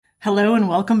Hello and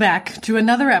welcome back to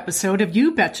another episode of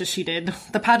You Betcha She Did,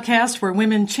 the podcast where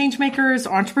women changemakers,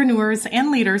 entrepreneurs, and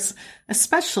leaders,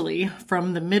 especially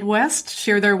from the Midwest,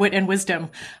 share their wit and wisdom.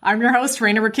 I'm your host,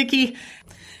 Raina Rakicki,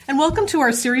 and welcome to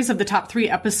our series of the top 3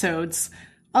 episodes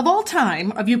of all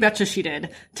time of You Betcha She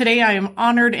Did. Today I am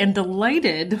honored and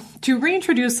delighted to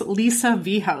reintroduce Lisa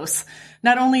Vihos.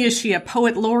 Not only is she a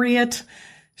poet laureate,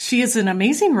 she is an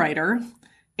amazing writer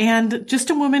and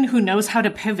just a woman who knows how to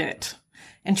pivot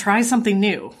and try something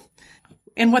new.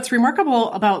 And what's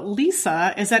remarkable about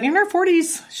Lisa is that in her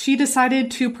 40s, she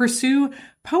decided to pursue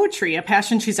poetry, a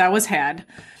passion she's always had.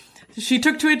 She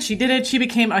took to it, she did it, she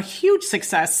became a huge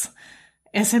success,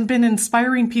 as had been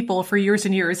inspiring people for years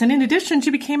and years. And in addition,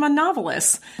 she became a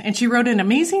novelist. And she wrote an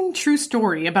amazing true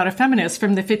story about a feminist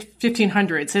from the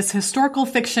 1500s. It's historical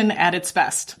fiction at its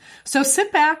best. So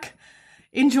sit back,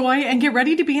 enjoy, and get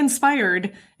ready to be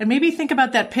inspired, and maybe think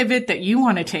about that pivot that you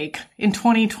want to take in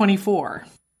 2024.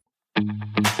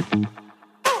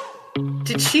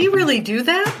 Did she really do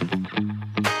that?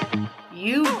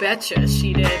 You betcha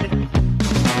she did.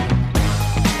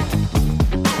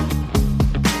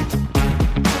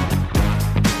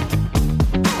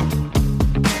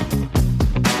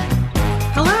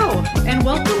 Hello, and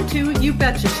welcome to You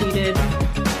Betcha She Did,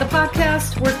 the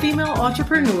podcast where female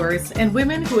entrepreneurs and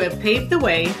women who have paved the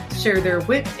way share their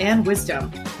wit and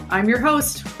wisdom. I'm your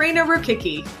host, Raina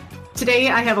Rakicki. Today,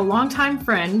 I have a longtime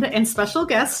friend and special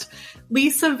guest,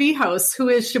 Lisa Vihos, who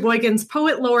is Sheboygan's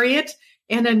poet laureate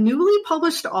and a newly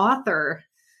published author.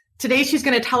 Today, she's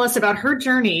going to tell us about her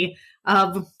journey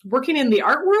of working in the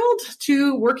art world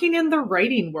to working in the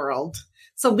writing world.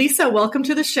 So, Lisa, welcome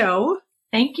to the show.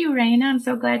 Thank you, Raina. I'm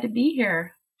so glad to be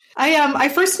here. I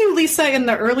first knew Lisa in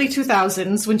the early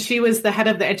 2000s when she was the head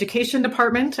of the education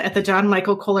department at the John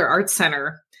Michael Kohler Arts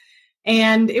Center.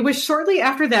 And it was shortly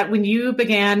after that when you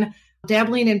began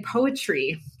dabbling in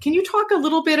poetry. Can you talk a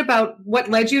little bit about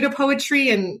what led you to poetry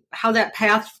and how that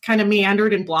path kind of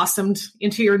meandered and blossomed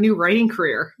into your new writing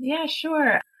career? Yeah,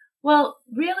 sure. Well,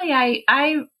 really,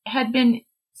 I had been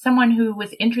someone who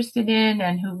was interested in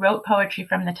and who wrote poetry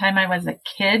from the time I was a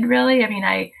kid, really. I mean,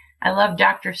 I love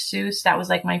Dr. Seuss. That was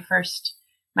like my first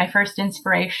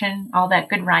inspiration, all that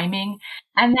good rhyming.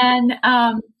 And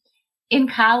then in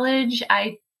college,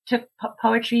 I took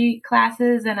poetry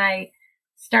classes and I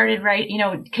started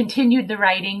continued the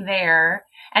writing there.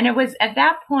 And it was at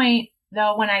that point,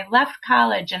 though, when I left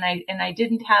college and I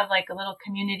didn't have like a little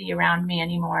community around me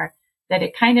anymore, that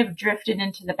it kind of drifted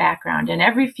into the background. And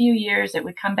every few years it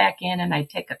would come back in and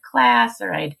I'd take a class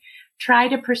or I'd try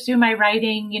to pursue my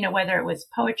writing, whether it was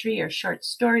poetry or short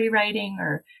story writing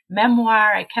or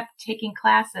memoir. I kept taking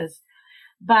classes,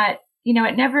 but,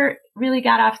 it never really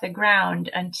got off the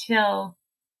ground until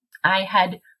I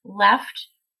had left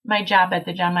my job at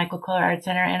the John Michael Kohler Arts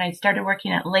Center and I started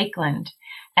working at Lakeland.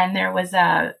 And there was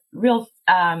a there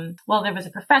was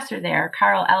a professor there,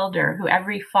 Carl Elder, who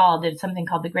every fall did something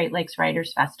called the Great Lakes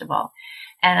Writers Festival.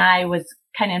 And I was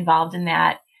kind of involved in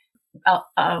that.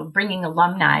 Bringing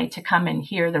alumni to come and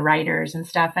hear the writers and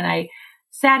stuff. And I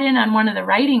sat in on one of the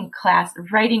writing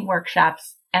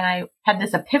workshops, and I had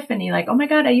this epiphany, like, oh my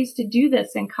God, I used to do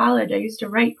this in college. I used to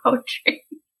write poetry.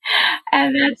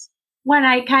 And that's when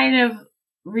I kind of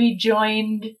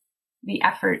rejoined the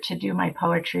effort to do my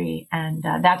poetry. And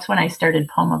that's when I started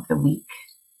Poem of the Week.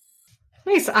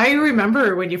 Nice. I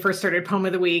remember when you first started Poem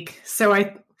of the Week. So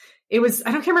I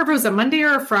don't remember if it was a Monday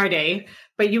or a Friday,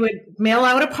 but you would mail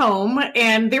out a poem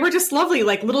and they were just lovely,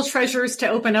 like little treasures to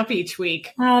open up each week.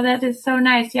 Oh, that is so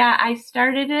nice. Yeah, I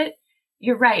started it.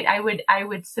 You're right. I would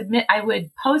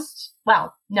post.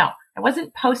 Well, no, I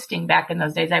wasn't posting back in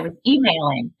those days. I was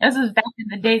emailing. This was back in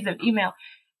the days of email.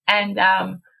 And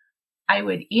I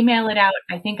would email it out,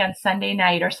 I think on Sunday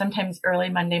night or sometimes early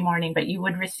Monday morning, but you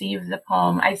would receive the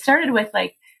poem. I started with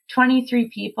like 23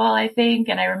 people, I think.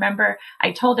 And I remember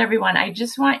I told everyone, I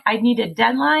need a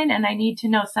deadline and I need to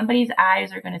know somebody's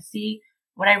eyes are going to see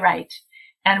what I write.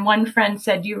 And one friend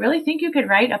said, do you really think you could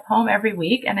write a poem every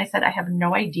week? And I said, I have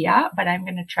no idea, but I'm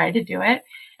going to try to do it.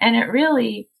 And it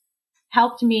really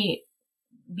helped me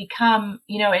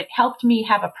it helped me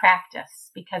have a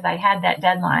practice because I had that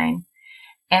deadline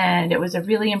and it was a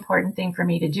really important thing for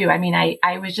me to do. I mean,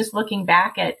 I was just looking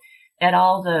back at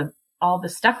all the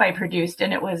stuff I produced,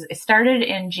 and it started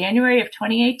in January of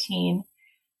 2018,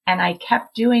 and I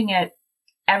kept doing it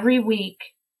every week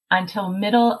until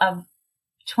middle of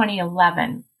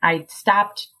 2011. I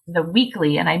stopped the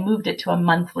weekly and I moved it to a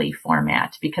monthly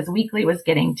format because weekly was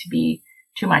getting to be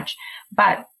too much.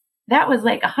 But that was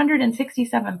like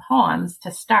 167 poems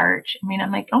to start. I mean,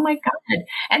 I'm like, oh my God.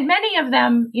 And many of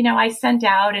them, I sent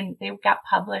out and they got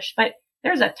published, but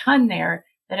there's a ton there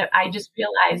that I just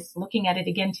realized looking at it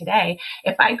again today.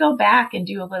 If I go back and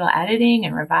do a little editing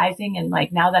and revising, and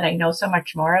like now that I know so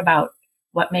much more about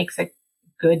what makes a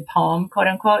good poem, quote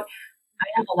unquote, I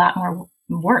have a lot more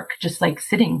work just like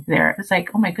sitting there. It's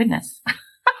like, oh my goodness.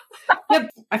 Yep.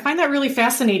 I find that really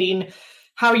fascinating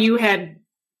how you had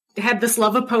this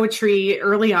love of poetry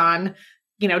early on,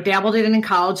 dabbled in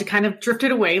college. It kind of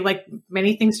drifted away like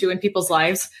many things do in people's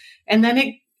lives. And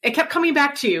then it kept coming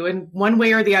back to you in one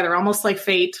way or the other, almost like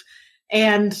fate.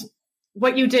 And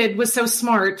what you did was so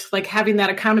smart, like having that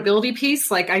accountability piece.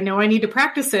 Like, I know I need to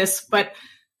practice this, but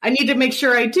I need to make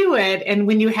sure I do it. And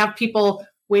when you have people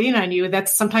waiting on you,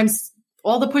 that's sometimes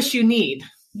all the push you need.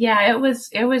 Yeah, it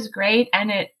was great.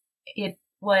 And it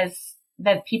was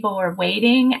that people were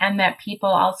waiting, and that people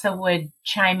also would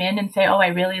chime in and say, oh, I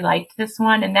really liked this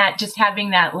one. And that just having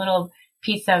that little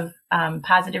piece of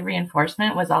positive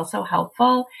reinforcement was also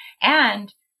helpful.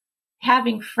 And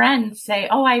having friends say,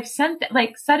 oh, I've sent,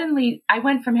 like suddenly I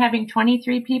went from having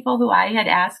 23 people who I had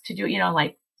asked to do,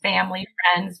 like family,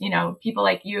 friends, people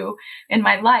like you in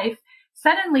my life.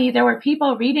 Suddenly there were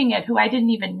people reading it who I didn't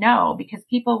even know, because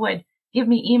people would give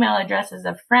me email addresses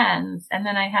of friends. And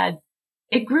then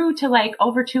it grew to like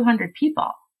over 200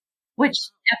 people, which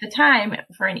at the time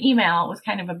for an email was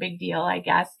kind of a big deal, I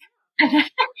guess.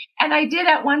 And I did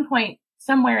at one point,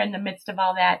 somewhere in the midst of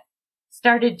all that,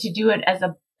 started to do it as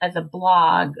a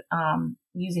blog,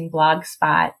 using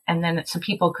Blogspot. And then so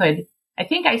people could, I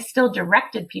think I still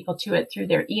directed people to it through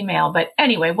their email, but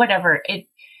anyway, whatever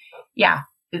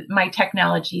my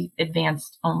technology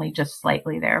advanced only just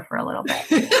slightly there for a little bit.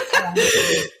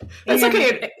 That's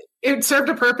okay. It served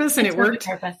a purpose and it worked.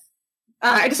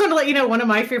 I just want to let you know, one of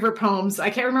my favorite poems, I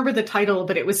can't remember the title,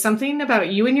 but it was something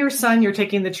about you and your son, you're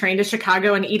taking the train to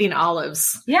Chicago and eating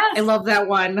olives. Yes. I love that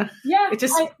one. Yeah. It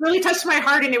just really touched my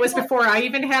heart. And it was before I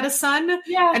even had a son.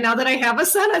 Yeah. And now that I have a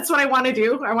son, that's what I want to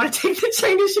do. I want to take the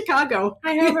train to Chicago.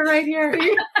 I have it right here.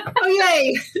 Oh,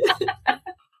 yay.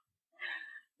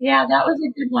 Yeah, that was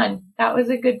a good one. That was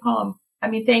a good poem. I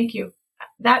mean, thank you.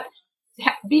 That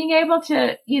being able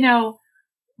to,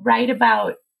 write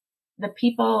about the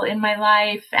people in my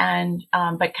life and,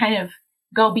 but kind of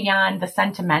go beyond the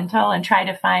sentimental and try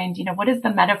to find, what is the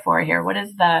metaphor here? What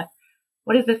is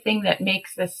the thing that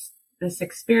makes this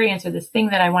experience, or this thing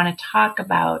that I want to talk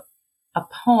about, a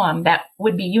poem that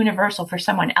would be universal for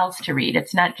someone else to read?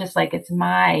 It's not just like it's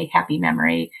my happy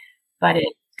memory, but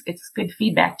it's good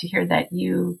feedback to hear that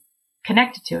you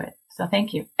connected to it. So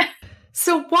thank you.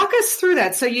 So walk us through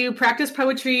that. So you practiced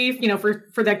poetry,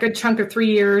 for that good chunk of 3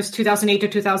 years, 2008 to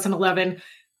 2011.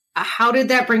 How did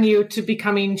that bring you to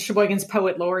becoming Sheboygan's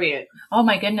Poet Laureate? Oh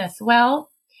my goodness. Well,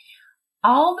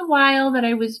 all the while that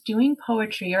I was doing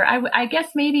poetry, or I guess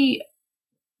maybe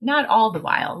not all the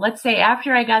while, let's say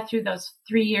after I got through those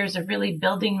 3 years of really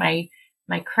building my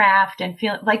craft and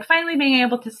feel like finally being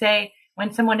able to say,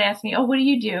 when someone asks me, oh, what do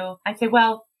you do? I'd say,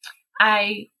 well,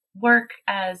 I work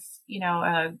as,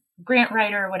 a grant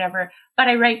writer or whatever, but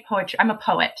I write poetry. I'm a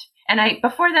poet. And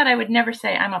before that, I would never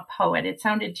say I'm a poet. It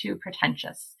sounded too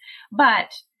pretentious.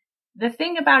 But the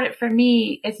thing about it for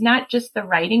me is not just the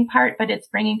writing part, but it's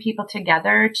bringing people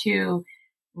together to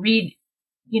read,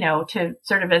 to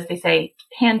sort of, as they say,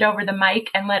 hand over the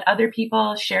mic and let other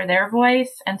people share their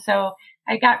voice. And so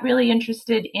I got really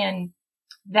interested in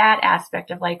that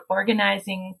aspect of like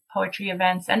organizing poetry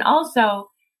events, and also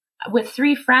with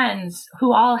 3 friends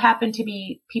who all happened to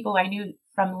be people I knew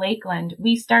from Lakeland,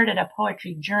 we started a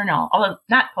poetry journal. Although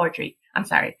not poetry, I'm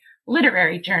sorry,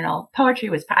 literary journal.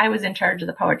 I was in charge of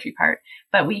the poetry part,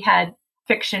 but we had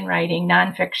fiction writing,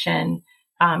 nonfiction,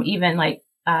 even like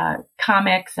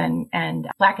comics and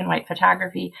black and white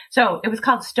photography. So it was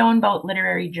called Stoneboat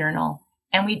Literary Journal.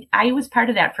 And I was part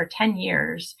of that for 10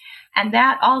 years. And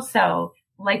that also,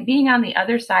 like being on the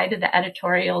other side of the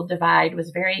editorial divide,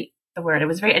 was it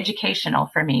was very educational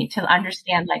for me to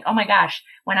understand, like, oh my gosh,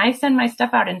 when I send my stuff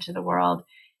out into the world,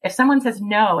 if someone says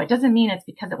no, it doesn't mean it's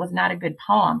because it was not a good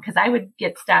poem. Because I would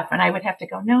get stuff and I would have to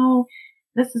go, no,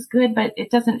 this is good, but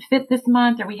it doesn't fit this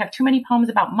month, or we have too many poems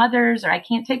about mothers, or I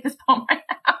can't take this poem right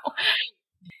now.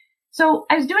 So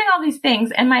I was doing all these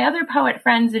things, and my other poet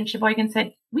friends in Sheboygan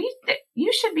said,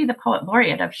 you should be the poet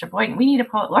laureate of Sheboygan. We need a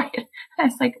poet laureate. And I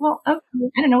was like, well, okay,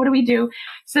 I don't know. What do we do?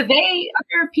 So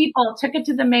other people took it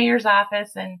to the mayor's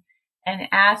office and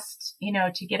asked,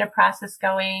 to get a process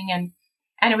going.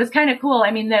 And it was kind of cool.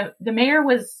 I mean, the mayor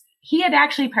he had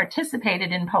actually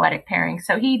participated in poetic pairing.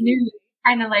 So he knew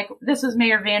kind of like, this was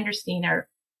Mayor Vanderstein, our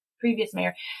previous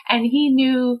mayor. And he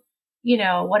knew,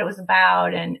 what it was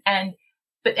about. And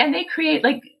they create,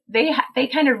 like, they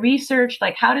kind of researched,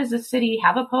 like, how does the city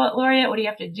have a poet laureate? What do you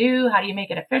have to do? How do you make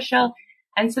it official?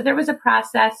 And so there was a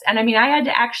process. And I mean, I had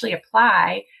to actually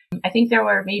apply. I think there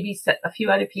were maybe a few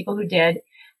other people who did.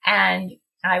 And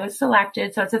I was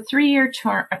selected. So it's a 3-year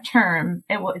term.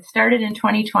 It started in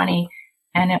 2020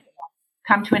 and it will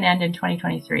come to an end in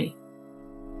 2023.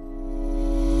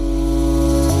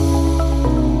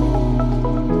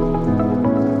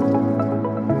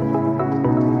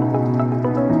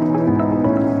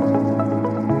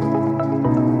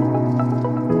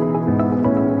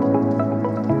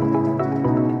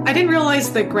 I didn't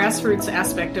realize the grassroots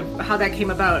aspect of how that came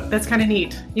about. That's kind of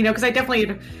neat, because I definitely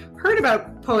had heard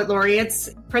about poet laureates,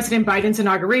 President Biden's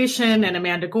inauguration and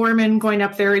Amanda Gorman going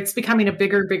up there. It's becoming a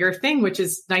bigger thing, which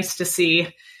is nice to see.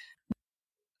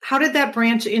 How did that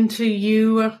branch into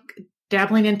you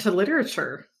dabbling into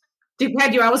literature?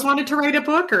 Had you always wanted to write a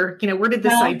book, or, where did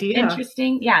this idea?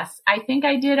 Interesting. Yes. I think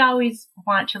I did always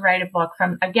want to write a book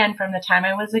from the time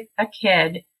I was a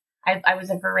kid. I was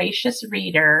a voracious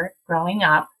reader growing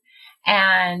up.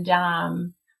 And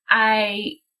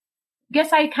I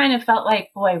guess I kind of felt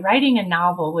like, boy, writing a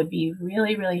novel would be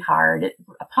really, really hard.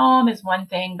 A poem is one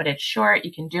thing, but it's short.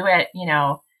 You can do it,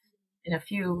 in a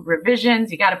few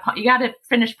revisions. You got a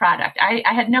finished product. I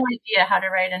had no idea how to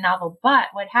write a novel. But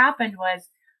what happened was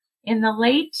in the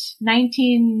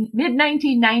mid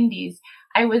 1990s,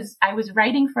 I was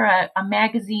writing for a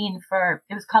magazine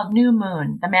it was called New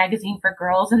Moon, the magazine for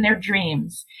girls and their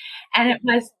dreams. And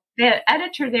the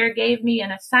editor there gave me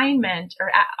an assignment, or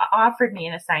offered me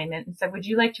an assignment, and said, would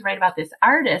you like to write about this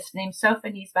artist named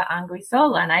Sofonisba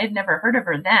Anguissola? And I had never heard of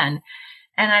her then.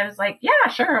 And I was like, yeah,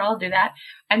 sure, I'll do that.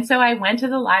 And so I went to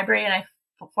the library and I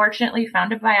fortunately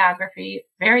found a biography,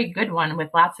 very good one with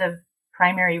lots of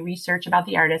primary research about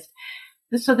the artist.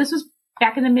 So this was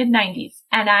back in the mid 90s.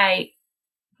 And I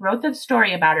wrote the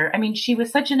story about her. I mean, she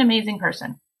was such an amazing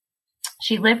person.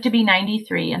 She lived to be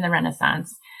 93 in the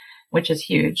Renaissance, which is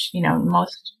huge.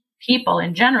 Most people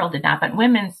in general did not, but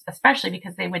women especially,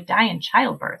 because they would die in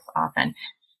childbirth often.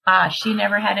 She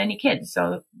never had any kids,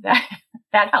 so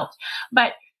that helped.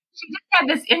 But she just had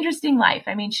this interesting life.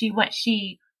 I mean,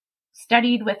 she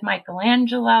studied with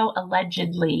Michelangelo,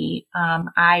 allegedly.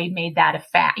 I made that a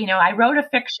fact. I wrote a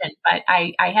fiction, but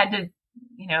I had to,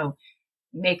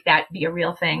 make that be a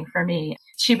real thing for me.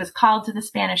 She was called to the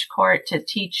Spanish court to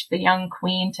teach the young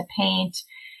queen to paint.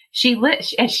 She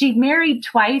married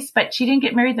twice, but she didn't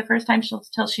get married the first time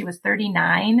till she was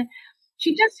 39.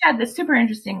 She just had this super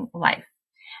interesting life.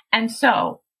 And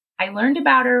so I learned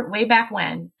about her way back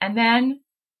when. And then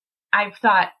I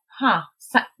thought,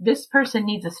 this person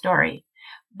needs a story.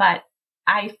 But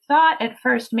I thought at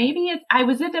first, I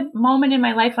was at a moment in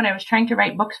my life when I was trying to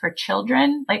write books for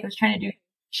children. Like I was trying to do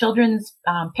children's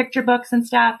picture books and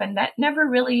stuff. And that never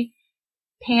really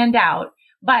panned out.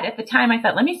 But at the time I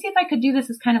thought, let me see if I could do this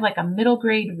as kind of like a middle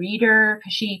grade reader,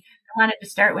 because she wanted to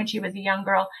start when she was a young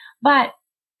girl. But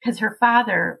because her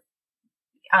father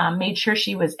made sure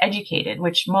she was educated,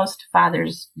 which most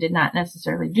fathers did not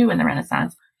necessarily do in the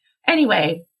Renaissance.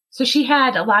 Anyway, so she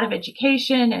had a lot of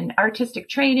education and artistic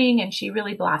training, and she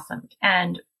really blossomed.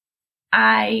 And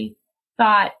I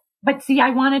thought, but see, I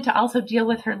wanted to also deal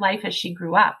with her life as she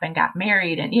grew up and got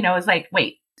married. And, it was like,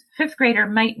 wait, fifth grader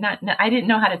might not, I didn't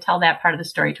know how to tell that part of the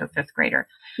story to a fifth grader.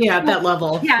 Yeah, at that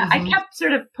level. Yeah, I kept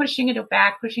sort of pushing it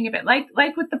back,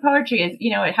 like with the poetry, is,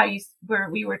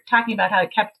 we were talking about how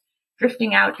it kept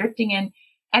drifting out, drifting in.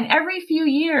 And every few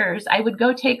years, I would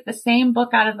go take the same book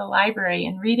out of the library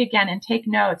and read again and take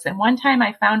notes. And one time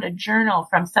I found a journal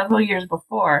from several years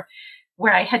before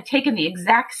where I had taken the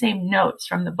exact same notes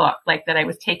from the book, like that I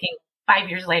was taking 5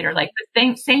 years later, like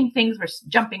the same things were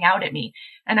jumping out at me.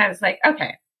 And I was like,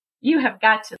 okay, you have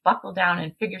got to buckle down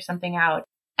and figure something out.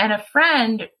 And a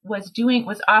friend was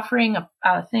offering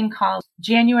a thing called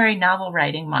January Novel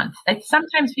Writing Month.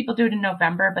 Sometimes people do it in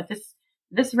November, but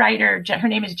this writer, her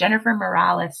name is Jennifer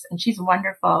Morales, and she's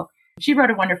wonderful. She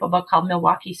wrote a wonderful book called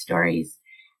Milwaukee Stories.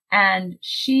 And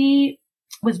she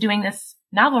was doing this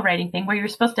novel writing thing where you were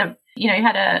supposed to, you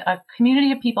had a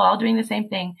community of people all doing the same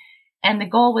thing. And the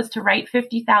goal was to write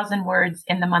 50,000 words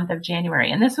in the month of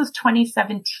January. And this was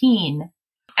 2017.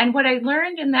 And what I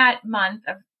learned in that month,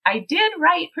 I did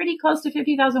write pretty close to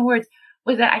 50,000 words,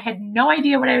 was that I had no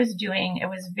idea what I was doing. It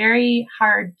was very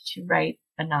hard to write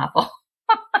a novel.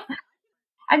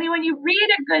 I mean, when you read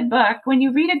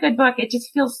a good book, it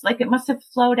just feels like it must have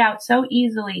flowed out so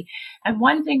easily. And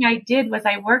one thing I did was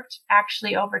I worked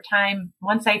actually over time,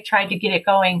 once I tried to get it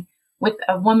going, with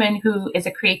a woman who is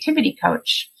a creativity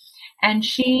coach. And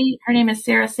her name is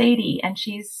Sarah Sadie, and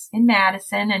she's in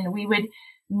Madison, and we would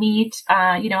meet,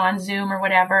 on Zoom or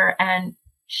whatever. And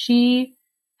she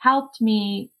helped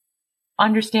me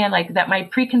understand like that my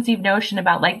preconceived notion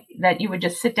about like that you would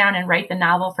just sit down and write the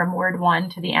novel from word one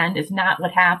to the end is not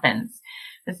what happens.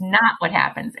 It's not what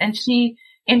happens. And she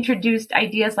introduced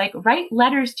ideas like write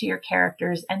letters to your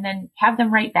characters and then have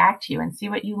them write back to you and see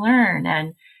what you learn.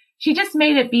 And she just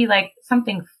made it be like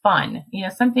something fun,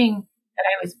 something that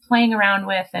I was playing around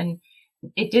with, and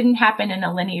it didn't happen in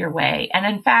a linear way. And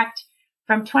in fact,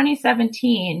 from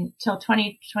 2017 till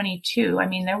 2022,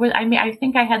 I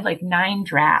think I had like 9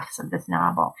 drafts of this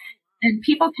novel, and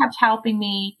people kept helping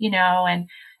me, and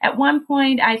at one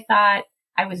point I thought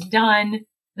I was done.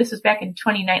 This was back in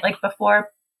 2019, like before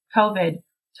COVID,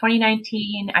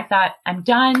 2019. I thought I'm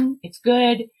done. It's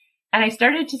good. And I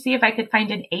started to see if I could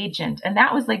find an agent. And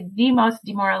that was like the most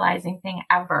demoralizing thing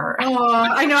ever. Oh,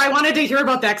 I know. I wanted to hear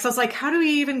about that because I was like, how do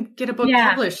we even get a book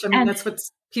published? I mean, that's what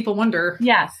people wonder.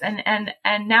 Yes. And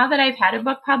now that I've had a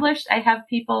book published, I have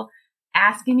people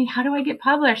asking me, how do I get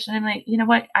published? And I'm like, you know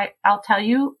what? I'll tell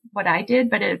you what I did,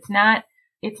 but it's not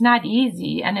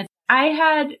easy. And I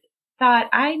had thought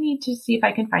I need to see if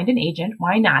I can find an agent.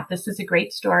 Why not? This is a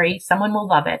great story. Someone will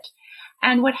love it.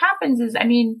 And what happens is,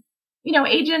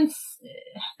 agents,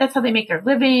 that's how they make their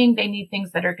living. They need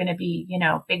things that are going to be,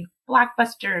 big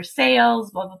blockbuster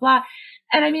sales, blah, blah, blah.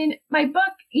 And my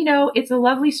book, it's a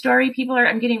lovely story.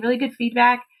 I'm getting really good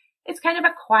feedback. It's kind of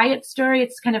a quiet story.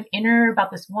 It's kind of inner about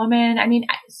this woman.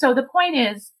 So the point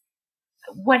is,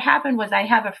 what happened was I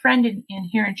have a friend in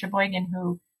here in Sheboygan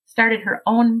who started her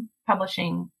own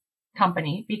publishing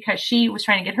company because she was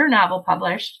trying to get her novel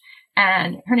published,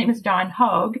 and her name is Dawn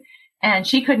Hogue, and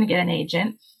she couldn't get an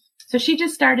agent. So she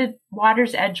just started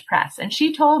Water's Edge Press. And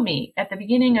she told me at the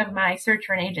beginning of my search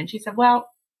for an agent, she said, well,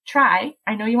 try.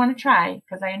 I know you want to try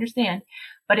because I understand.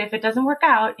 But if it doesn't work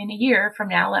out in a year from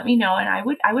now, let me know. And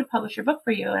I would publish your book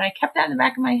for you. And I kept that in the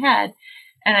back of my head.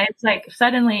 And I was like,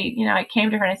 suddenly, I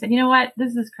came to her and I said, you know what?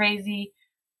 This is crazy.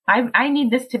 I need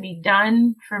this to be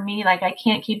done for me. Like, I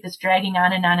can't keep this dragging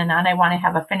on and on and on. I want to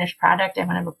have a finished product. I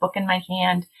want to have a book in my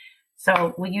hand.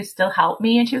 So will you still help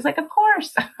me? And she was like, of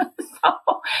course.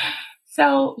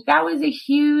 So that was a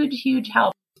huge, huge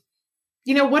help.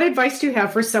 What advice do you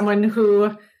have for someone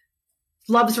who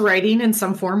loves writing in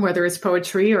some form, whether it's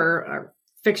poetry or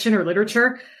fiction or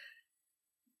literature?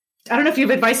 I don't know if you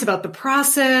have advice about the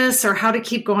process or how to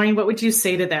keep going. What would you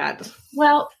say to that?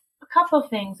 Well, a couple of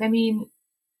things. I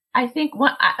think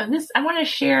I want to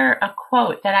share a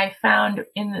quote that I found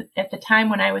at the time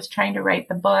when I was trying to write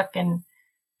the book, and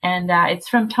it's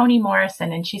from Toni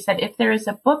Morrison. And she said, if there is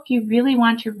a book you really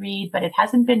want to read, but it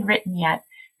hasn't been written yet,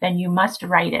 then you must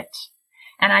write it.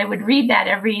 And I would read that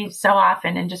every so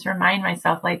often and just remind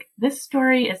myself, like, this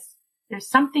story there's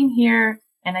something here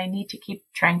and I need to keep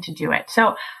trying to do it.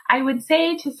 So I would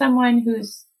say to someone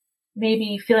who's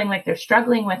maybe feeling like they're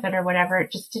struggling with it or whatever,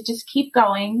 just to keep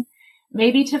going,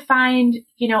 maybe to find,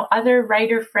 other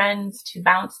writer friends to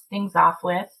bounce things off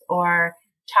with or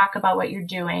talk about what you're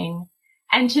doing.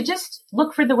 And to just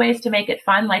look for the ways to make it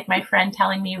fun, like my friend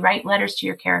telling me, write letters to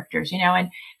your characters, and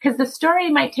because the story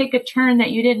might take a turn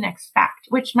that you didn't expect,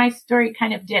 which my story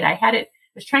kind of did. I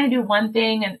was trying to do one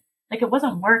thing and like it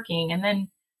wasn't working. And then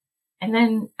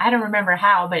I don't remember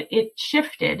how, but it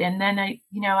shifted. And then I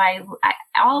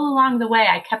all along the way,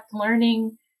 I kept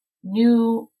learning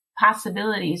new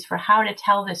possibilities for how to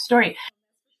tell this story.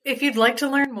 If you'd like to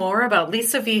learn more about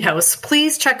Lisa Vihos,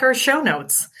 please check our show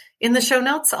notes. In the show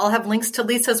notes, I'll have links to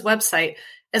Lisa's website,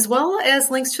 as well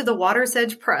as links to the Water's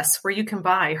Edge Press, where you can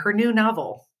buy her new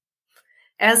novel.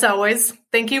 As always,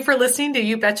 thank you for listening to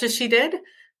You Betcha She Did.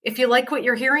 If you like what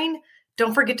you're hearing,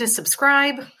 don't forget to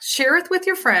subscribe, share it with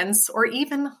your friends, or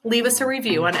even leave us a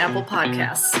review on Apple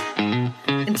Podcasts.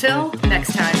 Until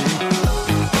next time.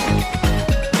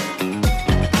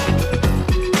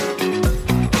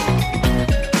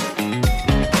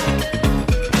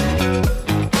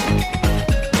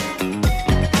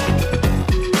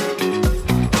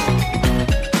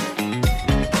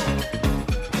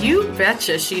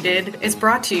 Betcha She Did is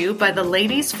brought to you by the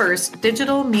Ladies First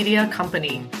Digital Media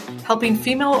Company, helping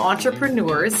female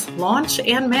entrepreneurs launch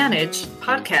and manage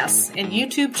podcasts and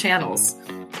YouTube channels.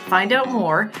 Find out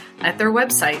more at their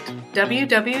website,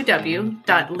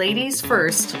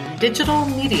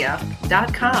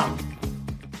 www.ladiesfirstdigitalmedia.com.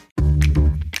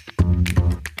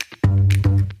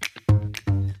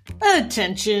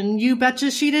 Attention, You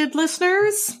Betcha She Did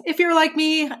listeners. If you're like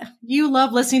me, you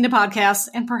love listening to podcasts,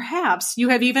 and perhaps you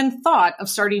have even thought of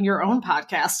starting your own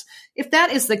podcast. If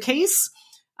that is the case,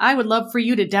 I would love for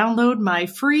you to download my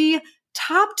free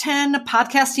Top 10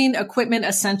 Podcasting Equipment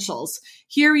Essentials.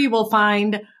 Here you will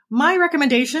find my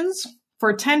recommendations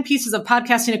for 10 pieces of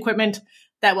podcasting equipment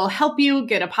that will help you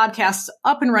get a podcast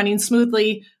up and running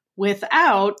smoothly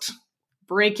without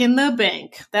breaking the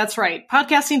bank. That's right.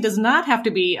 Podcasting does not have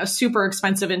to be a super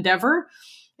expensive endeavor.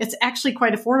 It's actually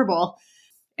quite affordable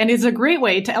and is a great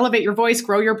way to elevate your voice,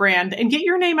 grow your brand, and get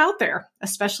your name out there,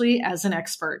 especially as an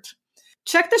expert.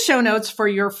 Check the show notes for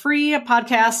your free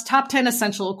podcast Top 10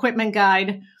 Essential Equipment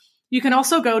Guide. You can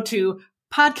also go to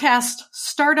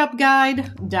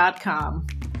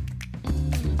podcaststartupguide.com.